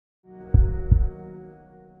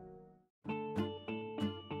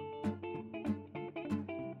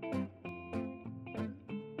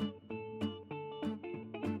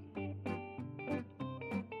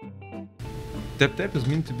TapTap is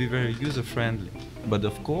meant to be very user-friendly, but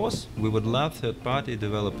of course, we would love third-party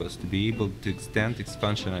developers to be able to extend its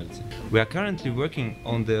functionality. We are currently working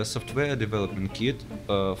on the software development kit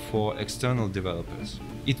for external developers.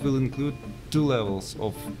 It will include 2 levels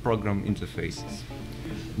of program interfaces.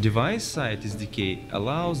 Device-side SDK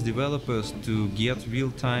allows developers to get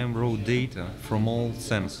real-time raw data from all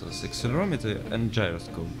sensors, accelerometer and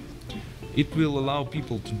gyroscope. It will allow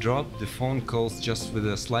people to drop the phone calls just with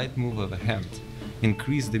a slight move of a hand,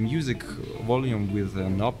 increase the music volume with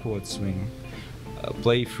an upward swing,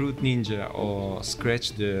 play Fruit Ninja or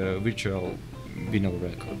scratch the virtual vinyl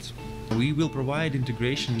records. We will provide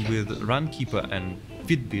integration with Runkeeper and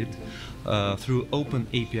Fitbit through open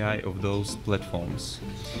API of those platforms.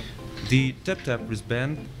 The TapTap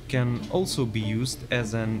wristband can also be used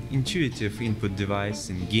as an intuitive input device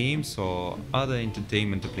in games or other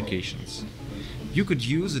entertainment applications. You could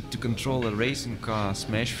use it to control a racing car,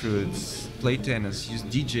 smash fruits, play tennis, use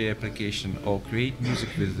DJ application or create music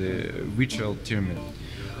with the virtual terminal.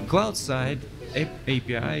 Cloud-side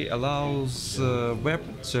API allows web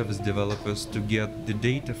service developers to get the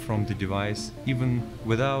data from the device even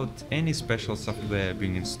without any special software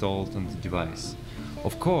being installed on the device.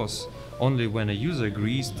 Of course, only when a user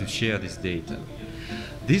agrees to share this data.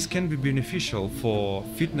 This can be beneficial for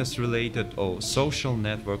fitness-related or social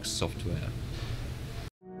network software.